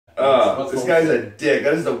This guy's a dick.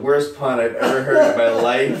 That is the worst pun I've ever heard in my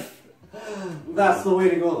life. That's the way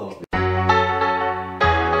to go, though.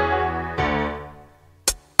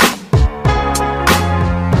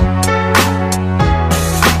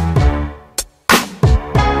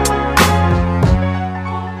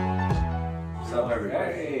 What's up,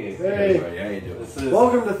 everybody? Hey. How you doing?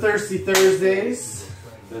 Welcome to Thirsty Thursdays.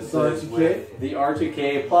 This is R2K. with the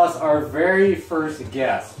R2K plus our very first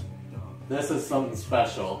guest. This is something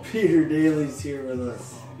special. Peter DALEY's here with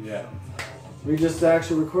us. Yeah. We just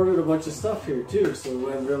actually recorded a bunch of stuff here too, so it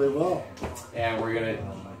went really well. And we're gonna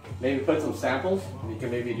maybe put some samples. We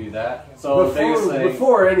can maybe do that. So the biggest thing,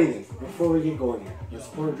 before anything, before we get going here, let's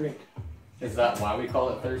pour a drink. is that why we call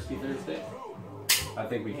it Thirsty Thursday? I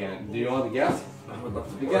think we can. Do you want to guess? I would love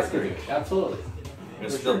to The guess can do it. Absolutely. I'm gonna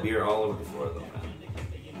spill beer all over the floor, though, man.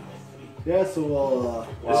 Yeah, so we'll.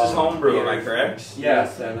 This is homebrew, am I correct?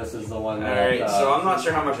 Yes, and this is the one that. Alright, so I'm not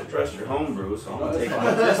sure how much I trust your homebrew, so I'm gonna take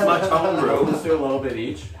fine. this much We'll homebrew. just do a little bit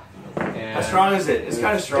each. And How strong is it? It's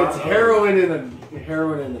kind of strong. It's heroin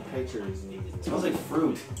in the pictures. It smells like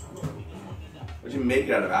fruit. What'd you make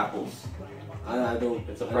it out of? Apples? I don't.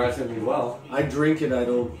 It's surprisingly well. I drink it. I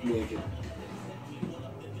don't make it.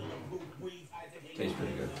 Tastes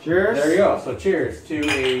pretty good. Cheers. There you go. So cheers to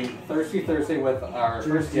a Thirsty Thursday with our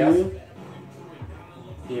Cheers first to guest, you.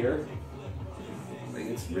 Peter. I think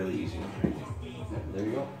it's really easy to drink. There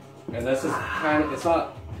you go. And this is kind of, it's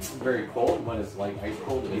not very cold when it's like ice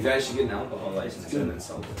cold. You guys should get an alcohol license and then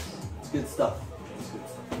sell this. It's good stuff.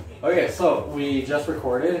 Okay, so we just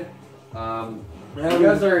recorded. You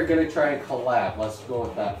guys are going to try and collab. Let's go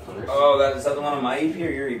with that first. Oh, is that the one on my EP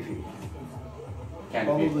or your EP? Can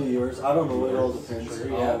Probably yours. I don't know. It all depends. Sure,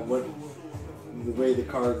 Yeah, the way the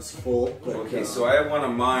card's full. But, Okay, so I have one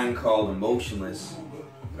of mine called Emotionless.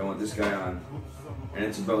 I want this guy on. And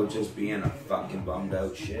it's about just being a fucking bummed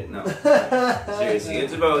out shit. No. Seriously,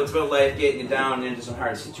 it's about life getting you down into some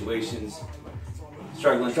hard situations.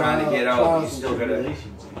 Struggling, trying to get out, but you still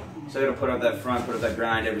gotta put up that front, put up that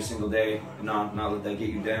grind every single day, and not let that get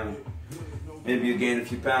you down. Maybe you gain a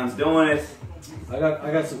few pounds doing it. I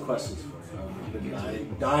got some questions for you.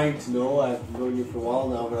 I'm dying to know. I've known you for a while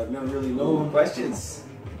now, but I've never really known. Questions?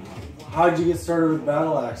 How'd you get started with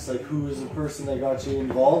Battle Axe? Like, who was the person that got you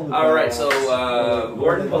involved with Alright, Battle Axe? so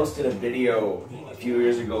Gordon posted a video a few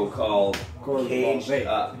years ago called Caged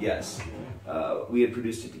Up. Yes. We had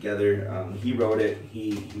produced it together. He wrote it.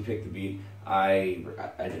 He picked the beat. I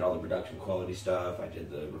did all the production quality stuff. I did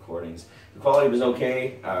the recordings. The quality was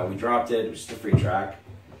okay. We dropped it. It was just a free track.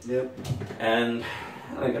 Yep. And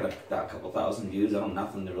I got a couple thousand views. I don't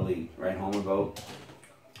nothing to really write home about.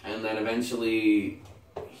 And then eventually,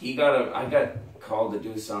 I got called to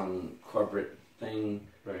do some corporate thing,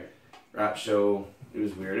 Right. rap show. It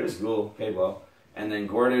was weird. It was cool. Paid well. And then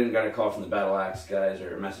Gordon got a call from the Battle Axe guys,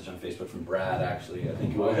 or a message on Facebook from Brad, actually, I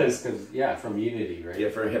think it was. Yeah, from Unity, right? Yeah,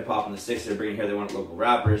 for hip hop in the 6th, they're bringing here, they wanted local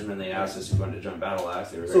rappers, and then they asked us if we wanted to join Battle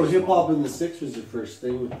Axe. They were So very hip hop small. in the 6 was your first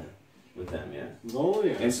thing with them? With them, yeah. Oh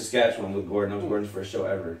yeah. In Saskatchewan with Gordon. That was Gordon's first show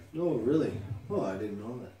ever. No, really? Oh, I didn't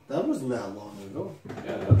know that. That wasn't that long ago.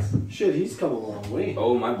 Yeah, that's... Shit, he's come a long way.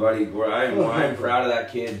 Oh, my buddy, I'm proud of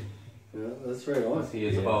that kid. Yeah, that's right on. He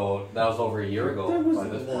is about, that was over a year ago. That by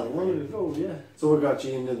wasn't this that point. long ago, yeah. So what got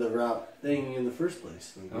you into the rap thing in the first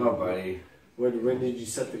place? Like, Oh, buddy. when did you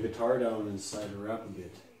set the guitar down and decide to rap a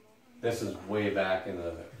bit? This is way back in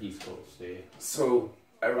the East Coast, eh? So,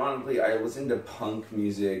 ironically, I was into punk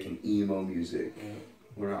music and emo music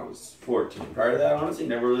when I was 14. Prior to that, honestly,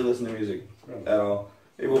 never really listened to music at all.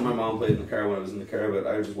 Maybe what my mom played in the car when I was in the car, but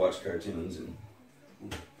I would just watch cartoons and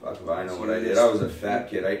fuck if I know what I did. I was a fat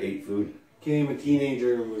kid. I ate food. Became a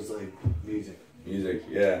teenager and was like, music. Music,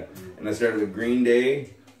 yeah. And I started with Green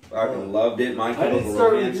Day. Fucking loved it. My I did Chemical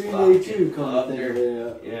start with Romance. Green Day fucking too, come to loved think of her.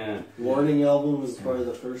 it. Yeah. Warning album was probably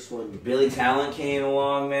the first one. Billy Talent came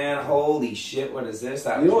along, man. Holy shit, what is this?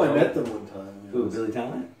 That You know, was I dope. met them one time. Who, Billy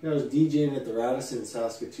Talent? I was DJing at the Radisson in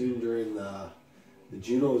Saskatoon during the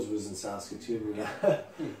Junos was in Saskatoon. And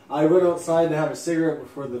I went outside to have a cigarette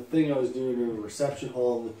before the thing I was doing in the reception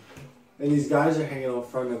hall. And these guys are hanging out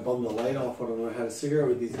front, and I bummed the light off when I had a cigarette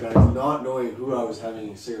with these guys, not knowing who I was having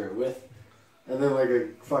a cigarette with. And then like a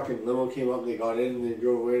fucking limo came up and they got in and they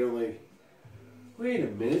drove away and I'm like, wait a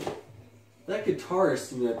minute. That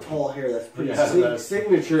guitarist in that tall hair, that's pretty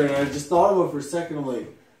signature. And I just thought about it for a second. I'm like,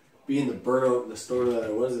 being the burnout in the store that I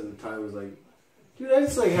was at the time, was like, dude, I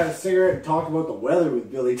just like had a cigarette and talked about the weather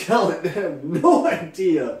with Billy Talent. I have no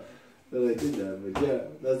idea that I did that, but yeah,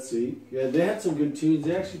 that's sweet. Yeah, they had some good tunes.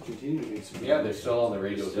 They actually continue to make some. Yeah, they're still on the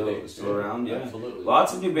radio today. Still around, yeah. Absolutely.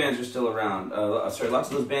 Lots of new bands are still around. Sorry,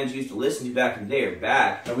 lots of those bands you used to listen to back in the day are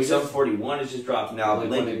back. And we Sum just- 41 has just dropped now.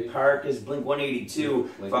 Blink Linkin 182. Park is Blink 182.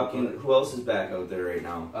 Linkin Fucking Park. who else is back out there right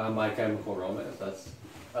now? My Chemical Romance. That's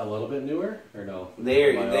a little bit newer, or no?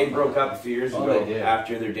 They broke up a few years Oh, ago they did.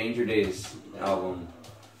 after their Danger Days album.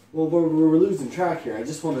 Well, we're losing track here. I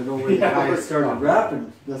just want to know where the guys started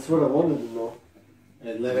rapping. That's what I wanted to know.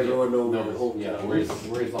 And let everyone know where the hometown Yeah, is.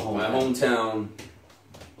 where's the home? My hometown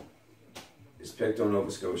is Pictou,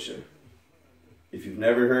 Nova Scotia. If you've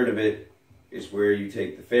never heard of it, it's where you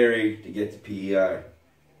take the ferry to get to PEI.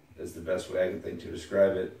 That's the best way I can think to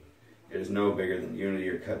describe it. It is no bigger than Unity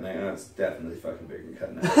or Cut Night. Oh, it's definitely fucking bigger than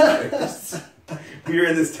Cut Night. We were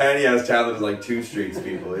in this tiny ass town that was like 2 streets,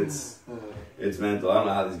 people. It's mental. I don't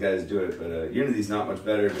know how these guys do it, but Unity's not much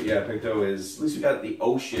better. But yeah, Pictou is, at least we got the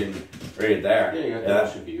ocean right there. Yeah, you got the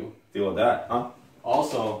ocean view. Deal with that, huh?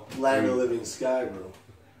 Also, Land of Living Sky, bro.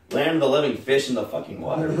 Land of the living fish in the fucking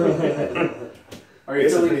water. are you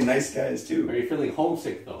Some feeling? pretty nice guys too. Are you feeling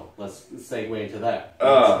homesick though? Let's segue into that.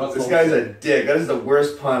 Oh, this guy's a dick. That is the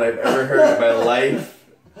worst pun I've ever heard in my life.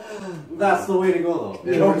 That's the way to go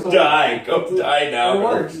though. Go die. Go die now. It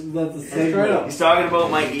works. That's the same. Straight up. He's talking about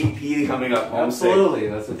my EP coming up, Homesick. Absolutely,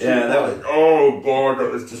 that's a cheap Yeah, that plug. was, oh god,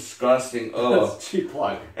 that was disgusting. Oh. That's a cheap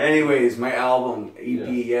plug. Anyways, my album, EP,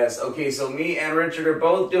 yes. Okay, so me and Richard are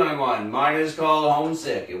both doing one. Mine is called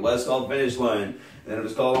Homesick. It was called Finish Line. Then it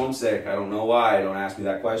was called Homesick. I don't know why. Don't ask me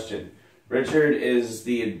that question. Richard is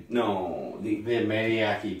the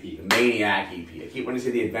Maniac EP. Maniac EP. I keep wanting to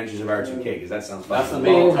say the Adventures of R2K because that sounds fun. That's the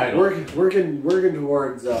main title. Working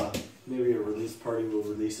towards maybe a release party. We'll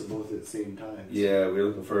release them both at the same time. Yeah, we were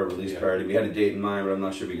looking for a release party. We had a date in mind, but I'm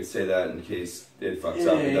not sure we could say that in case it fucks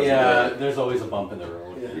up. It doesn't Yeah, work. there's always a bump in the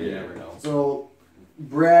road. Yeah. You never know. So,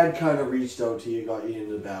 Brad kind of reached out to you, got you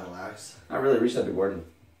into Battle Axe. I really reached out to Gordon.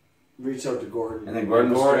 Reached out to Gordon. And then Gordon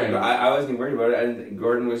was Gordon. struggling. I wasn't even worried about it. I didn't think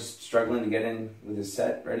Gordon was struggling to get in with his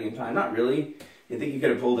set ready in time. Not really. I think he could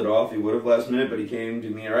have pulled it off. He would have last minute, but he came to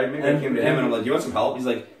me. Or maybe I came to him and I'm like, "Do you want some help?" He's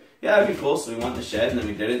like, "Yeah, that'd be cool." So we went to the shed and then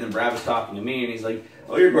we did it. And then Brad was talking to me and he's like,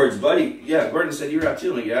 "Oh, you're Gordon's buddy." Yeah, Gordon said you were up too.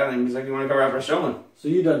 I'm like, yeah. And he's like, "You want to go rap our show?" So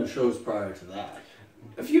you done shows prior to that?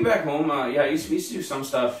 A few back home. Yeah, we used to do some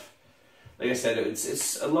stuff. Like I said,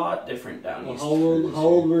 it's a lot different down Well, east. how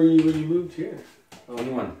old were you when you moved here?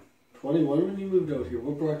 21. 21 when you moved out here.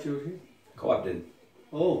 What brought you out here? Co-op did.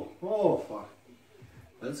 Oh, fuck.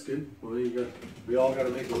 That's good. Well, we all got to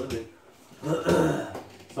make a living.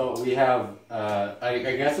 So we have, I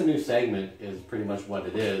guess a new segment is pretty much what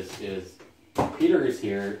it is Peter is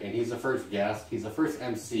here, and he's the first guest, he's the first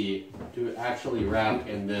MC to actually rap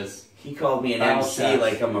in this. He called me an Battle MC Chat.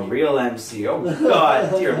 like I'm a real MC. Oh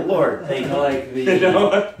God, dear Lord, thank you. Like the, You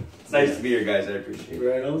know? It's nice to be here, guys. I appreciate it.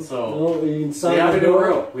 Right on. So, no, you can we sign have the a new door.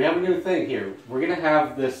 rule. We have a new thing here. We're going to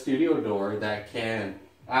have this studio door that can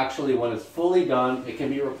actually, when it's fully done, it can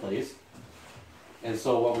be replaced. And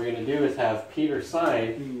so what we're going to do is have Peter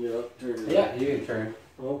sign. Yeah, turn it. Yeah, you can turn.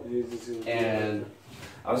 Oh, he's just gonna And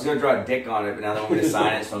I was gonna draw a dick on it, but now they want me to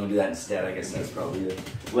sign it, so I'm gonna do that instead. I guess that's probably a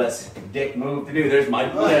less dick move to do. There's my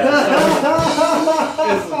plan.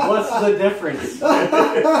 yeah, so what's the difference?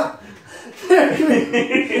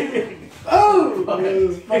 Oh,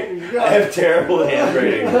 this fucking I guy. have terrible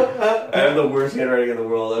handwriting. I have the worst handwriting in the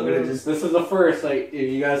world. I'm gonna just. This is the first, like,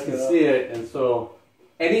 if you guys can see it. And so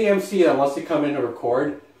any MC that wants to come in and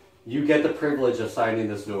record, you get the privilege of signing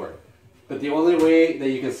this door. But the only way that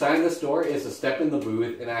you can sign this door is to step in the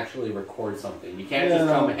booth and actually record something. You can't just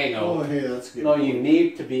come and hang out. Oh, hey, that's good. No, you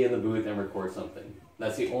need to be in the booth and record something.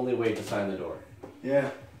 That's the only way to sign the door.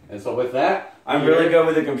 Yeah. And so with that, I'm really good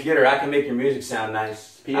with a computer. I can make your music sound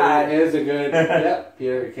nice. Peter is a good, yeah,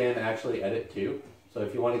 Peter can actually edit too. So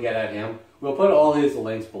if you want to get at him, we'll put all his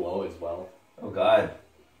links below as well. Oh God.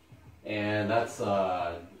 And that's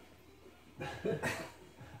I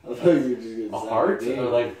thought you were just gonna a say heart name. or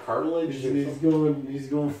like cartilage. He's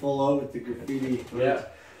going full out with the graffiti. Yeah.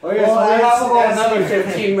 Okay, Well, so we have as- about as another he-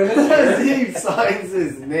 15 minutes As here. he signs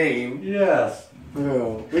his name. Yes.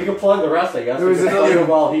 Oh. We can plug the rest, I guess. There was We can another- plug it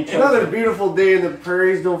while he checks Another it. beautiful day in the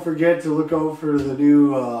prairies. Don't forget to look out for the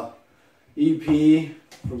new EP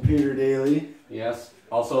from Peter DALEY. Yes.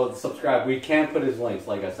 Also, subscribe. We can't put his links,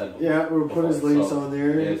 like I said before. Yeah, we'll put his Before, links so on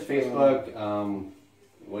there. His Facebook,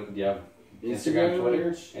 what do you have? Instagram,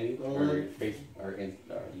 Twitter, any, all or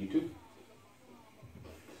that. YouTube.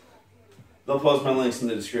 They'll post my links in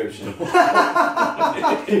the description.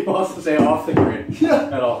 He wants to stay off the grid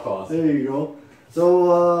at all costs. There you go.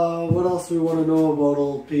 So, what else we want to know about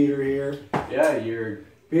old Peter here? Yeah, you're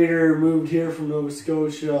Peter moved here from Nova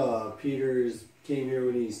Scotia. Peter's came here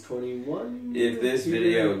when he's 21. If this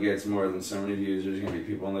video gets more than so many views, there's gonna be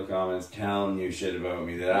people in the comments telling you shit about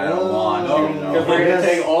me that I don't want you to know. Because we're gonna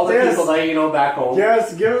take all the people that you know back home.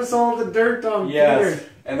 Yes, give us all the dirt on Peter.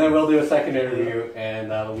 And then we'll do a second interview, and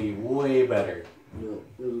that'll be way better.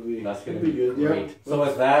 That's gonna be good. great. Yep. So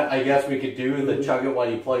with that, I guess we could do the chug it while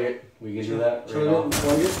you plug it. We can do that. Chug it and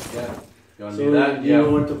plug it. Yeah. You want to So do that? you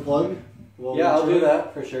know what to plug? Yeah, I'll do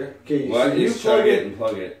that for sure. Okay, What so you is plug chug it and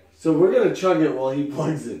plug it? So we're gonna chug it while he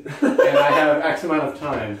plugs it. And I have X amount of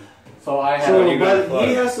time, so I have. So plug?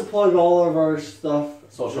 he has to plug all of our stuff.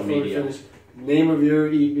 Social before we media. finish. Name of your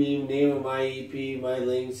EP, name of my EP, my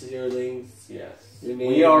links, your links. Yes. Your name,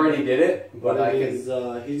 We already did it, but what I it can.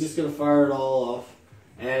 is, he's just gonna fire it all off,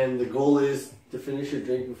 and the goal is to finish your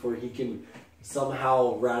drink before he can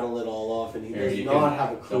somehow rattle it all off, and he Here, does you not can have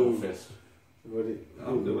a double clue. fist. What it,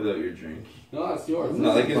 I'll do without your drink. No, that's yours.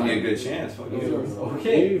 No, that gives me a good chance. Fuck That's you. yours.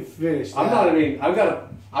 Okay. You finished. I'm that. not. I mean, I've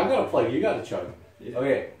got to plug. You got to chug. Yeah.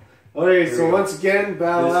 Okay. Okay, Here so we go. once again,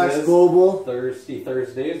 Battle This Axe is Global.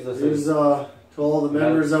 Thursdays. This There's is to all the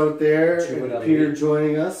members out there, Chewing and out Peter meat.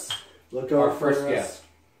 joining us. Look out our for first us. guest.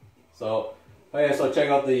 So, okay, so check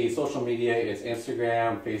out the social media. It's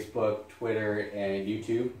Instagram, Facebook, Twitter, and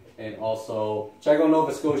YouTube. And also check out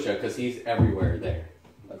Nova Scotia because he's everywhere there.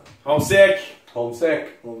 Homesick.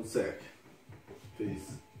 Homesick. Homesick.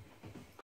 Peace.